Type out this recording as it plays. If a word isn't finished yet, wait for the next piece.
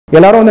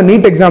எல்லாரும் வந்து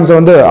நீட் எக்ஸாம்ஸை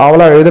வந்து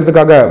அவளா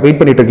எழுதுறதுக்காக வெயிட்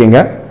பண்ணிட்டு இருக்கீங்க.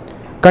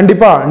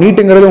 கண்டிப்பாக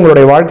நீட்டுங்கிறது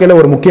உங்களுடைய வாழ்க்கையில்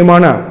ஒரு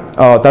முக்கியமான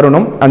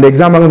தருணம். அந்த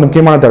எக்ஸாம் வந்து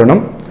முக்கியமான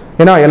தருணம்.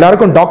 ஏன்னா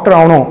எல்லாருக்கும் டாக்டர்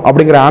ஆகணும்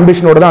அப்படிங்கிற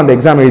ஆம்பிஷனோட தான் அந்த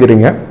எக்ஸாம்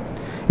எழுதுறீங்க.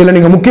 இல்லை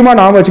நீங்கள் முக்கியமாக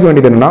ஞாபகம் வச்சுக்க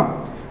வேண்டியது என்னன்னா,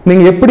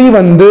 நீங்கள் எப்படி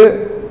வந்து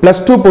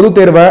 +2 பொதுத்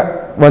தேர்வை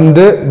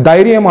வந்து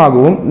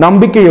தைரியமாகவும்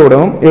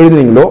நம்பிக்கையோடும்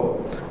எழுதுனீங்களோ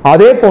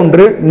அதே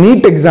போன்று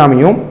நீட்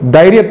எக்ஸாமையும்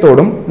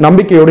தைரியத்தோடும்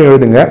நம்பிக்கையோடும்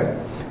எழுதுங்க.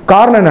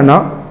 காரணம் என்னன்னா,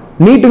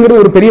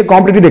 நீட்டுங்கிறது ஒரு பெரிய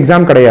காம்படிட்டிவ்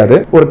எக்ஸாம் கிடையாது,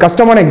 ஒரு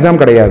கஷ்டமான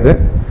எக்ஸாம் கிடையாது.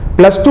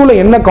 +2ல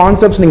என்ன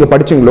கான்செப்ட்ஸ் நீங்கள்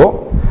படிச்சீங்களோ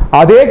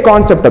அதே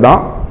கான்செப்டை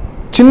தான்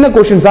சின்ன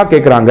கொஷின்ஸாக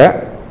கேட்குறாங்க.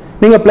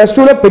 நீங்கள்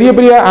 +2ல பெரிய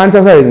பெரிய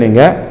ஆன்சர்ஸாக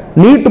எழுதுனீங்க.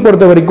 நீட்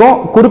பொறுத்த வரைக்கும்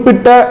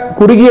குறிப்பிட்ட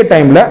குறுகிய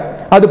டைமில்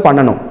அது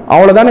பண்ணணும்,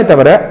 அவ்வளோதானே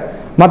தவிர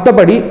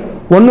மற்றபடி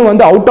ஒன்று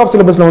வந்து அவுட் ஆஃப்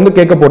சிலபஸில் வந்து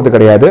கேட்க போகிறது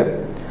கிடையாது.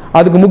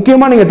 அதுக்கு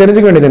முக்கியமாக நீங்கள்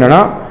தெரிஞ்சுக்க வேண்டியது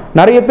என்னென்னா,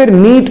 நிறைய பேர்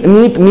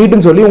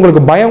நீட்னு சொல்லி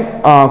உங்களுக்கு பயம்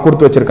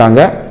கொடுத்து வச்சுருக்காங்க.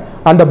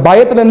 அந்த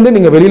பயத்துலேருந்து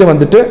நீங்கள் வெளியில்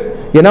வந்துட்டு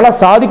என்னால்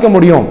சாதிக்க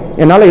முடியும்,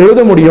 என்னால்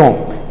எழுத முடியும்,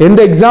 எந்த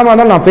எக்ஸாமாக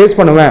இருந்தாலும் நான் ஃபேஸ்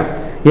பண்ணுவேன்,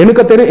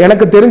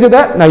 எனக்கு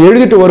தெரிஞ்சதை நான்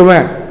எழுதிட்டு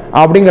வருவேன்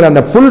அப்படிங்கிற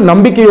அந்த ஃபுல்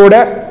நம்பிக்கையோட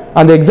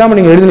அந்த எக்ஸாமை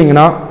நீங்கள்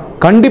எழுதுனீங்கன்னா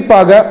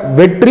கண்டிப்பாக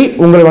வெற்றி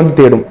உங்களை வந்து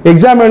தேடும்.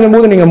 எக்ஸாம்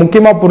எழுதும்போது நீங்கள்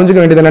முக்கியமாக புரிஞ்சுக்க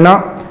வேண்டியது என்னென்னா,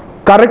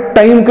 கரெக்ட்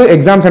டைமுக்கு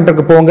எக்ஸாம்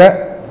சென்டருக்கு போங்க.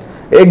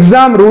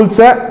 எக்ஸாம்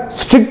ரூல்ஸை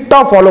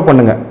ஸ்ட்ரிக்டாக ஃபாலோ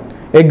பண்ணுங்க.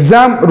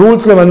 எக்ஸாம்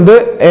ரூல்ஸில் வந்து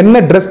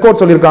என்ன ட்ரெஸ் கோட்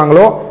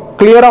சொல்லியிருக்காங்களோ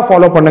கிளியராக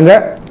ஃபாலோ பண்ணுங்க.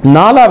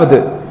 4வது,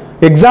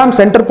 எக்ஸாம்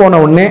சென்டர் போன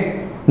உடனே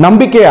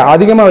நம்பிக்கையை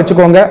அதிகமாக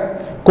வச்சுக்கோங்க.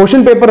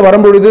 கொஷின் பேப்பர்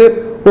வரும்பொழுது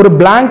ஒரு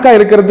பிளாங்காக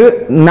இருக்கிறது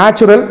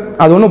நேச்சுரல்,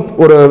 அது ஒன்றும்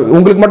ஒரு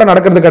உங்களுக்கு மட்டும்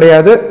நடக்கிறது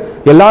கிடையாது.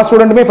 எல்லா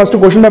ஸ்டூடெண்ட்டுமே ஃபர்ஸ்ட்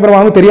கொஷின் பேப்பர்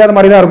வாங்க தெரியாத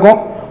மாதிரி தான் இருக்கும்.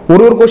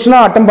 ஒரு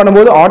கொஷினாக அட்டம்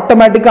பண்ணும்போது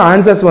ஆட்டோமேட்டிக்காக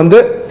ஆன்சர்ஸ் வந்து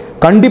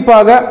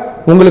கண்டிப்பாக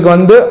உங்களுக்கு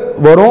வந்து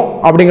வரும்.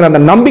 அப்படிங்கிற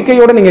அந்த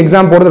நம்பிக்கையோடு நீங்கள்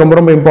எக்ஸாம் போகிறது ரொம்ப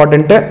ரொம்ப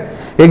இம்பார்ட்டன்ட்டு.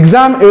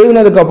 எக்ஸாம்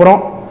எழுதினதுக்கப்புறம்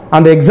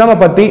அந்த எக்ஸாமை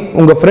பற்றி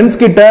உங்கள் ஃப்ரெண்ட்ஸ்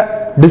கிட்ட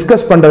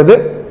டிஸ்கஸ் பண்ணுறது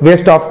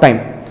வேஸ்ட் ஆஃப் டைம்.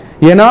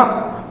 ஏன்னா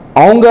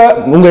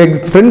உங்கள்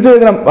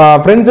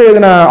ஃப்ரெண்ட்ஸ்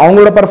எழுதின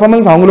அவங்களோட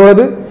பர்ஃபார்மன்ஸ்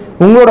அவங்களோடது,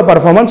 உங்களோட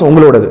பர்ஃபார்மன்ஸ்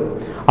உங்களோடது.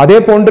 அதே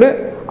போன்று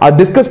அது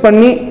டிஸ்கஸ்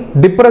பண்ணி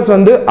டிப்ரெஸ்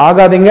வந்து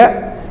ஆகாதீங்க.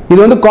 இது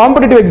வந்து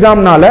காம்படிட்டிவ்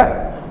எக்ஸாம்னால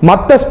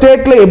மற்ற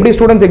ஸ்டேட்டில் எப்படி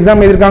ஸ்டூடெண்ட்ஸ்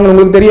எக்ஸாம் எழுதியிருக்காங்க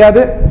உங்களுக்கு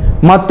தெரியாது,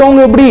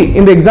 மற்றவங்க எப்படி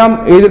இந்த எக்ஸாம்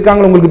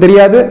எழுதியிருக்காங்க உங்களுக்கு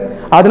தெரியாது.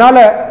 அதனால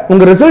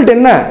உங்கள் ரிசல்ட்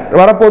என்ன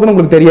வரப்போகுதுன்னு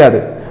உங்களுக்கு தெரியாது.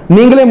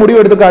 நீங்களே முடிவு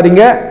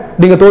எடுத்துக்காதீங்க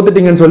நீங்கள்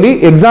தோத்துட்டீங்கன்னு சொல்லி.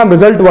 எக்ஸாம்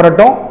ரிசல்ட்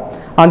வரட்டும்.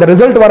 அந்த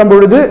ரிசல்ட்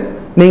வரும்பொழுது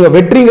நீங்கள்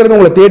வெற்றிங்கிறது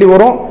உங்களை தேடி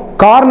வரும்.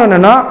 காரணம்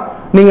என்னன்னா,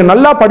 நீங்கள்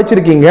நல்லா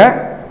படிச்சிருக்கீங்க,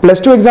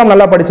 +2 எக்ஸாம்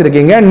நல்லா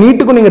படிச்சிருக்கீங்க,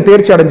 நீட்டுக்கும் நீங்கள்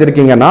தேர்ச்சி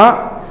அடைஞ்சிருக்கீங்கன்னா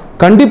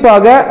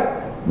கண்டிப்பாக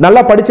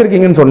நல்லா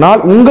படிச்சிருக்கீங்கன்னு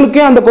சொன்னால்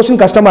உங்களுக்கே அந்த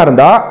கொஸ்டின் கஷ்டமாக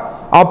இருந்தால்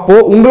அப்போ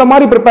உங்களை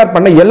மாதிரி ப்ரிப்பேர்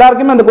பண்ண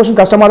எல்லாருக்குமே அந்த கொஸ்டின்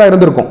கஷ்டமாக தான்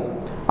இருந்திருக்கும்.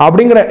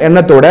 அப்படிங்கிற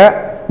எண்ணத்தோட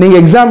நீங்கள்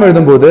எக்ஸாம்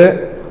எழுதும்போது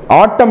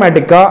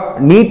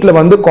ஆட்டோமேட்டிக்காக நீட்டில்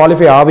வந்து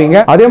குவாலிஃபை ஆவீங்க.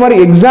 அதே மாதிரி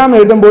எக்ஸாம்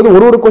எழுதும்போது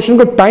ஒரு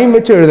கொஸ்டினுக்கு டைம்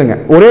வச்சு எழுதுங்க.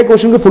 ஒரே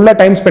கொஸ்டினுக்கு ஃபுல்லாக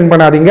டைம் ஸ்பெண்ட்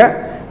பண்ணாதீங்க.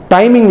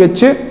 டைமிங்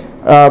வச்சு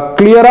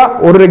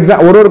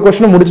கிளியராக ஒரு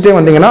கொஸ்டினை முடிச்சுட்டே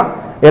வந்தீங்கன்னா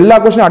எல்லா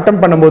கொஸ்டினும்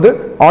அட்டம் பண்ணும்போது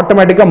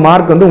ஆட்டோமேட்டிக்காக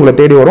மார்க் வந்து உங்களை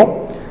தேடி வரும்.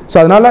 ஸோ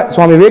அதனால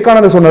சுவாமி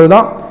விவேகானந்தர் சொன்னது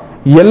தான்,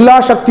 எல்லா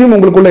சக்தியும்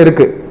உங்களுக்குள்ள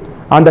இருக்கு,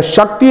 அந்த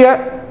சக்தியை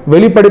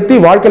வெளிப்படுத்தி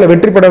வாழ்க்கையில்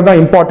வெற்றி பெறது தான்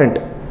இம்பார்ட்டன்ட்.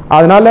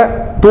 அதனால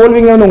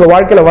தோல்விங்க வந்து உங்கள்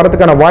வாழ்க்கையில்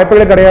வரதுக்கான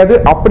வாய்ப்புகளே கிடையாது.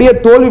 அப்படியே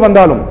தோல்வி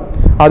வந்தாலும்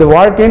அது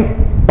வாழ்க்கையின்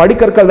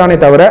படிக்கற்கள் தானே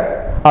தவிர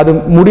அது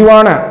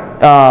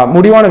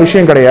முடிவான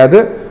விஷயம் கிடையாது.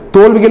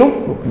 தோல்விகளும்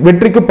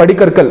வெற்றிக்கு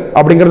படிக்கற்கள்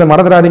அப்படிங்கிறத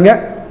மறந்துடாதீங்க.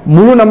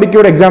 முழு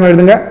நம்பிக்கையோட எக்ஸாம்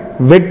எழுதுங்க.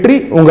 வெற்றி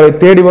உங்களை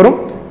தேடி வரும்.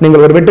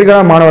 நீங்கள் ஒரு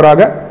வெற்றிகரமான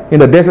மாணவராக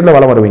இந்த தேசத்தில்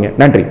வளம் வருவீங்க.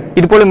 நன்றி.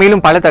 இது போல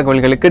மேலும் பல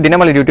தகவல்களுக்கு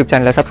தினமலர் யூடியூப்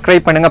சேனலை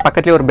சப்ஸ்கிரைப் பண்ணுங்க.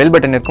 பக்கத்துல ஒரு பெல்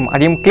பட்டன் இருக்கும்,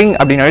 அதையும் கிளிக்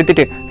அப்படின்னு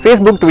அழுத்திட்டு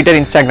Facebook, Twitter,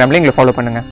 Instagramல எங்களை ஃபாலோ பண்ணுங்க.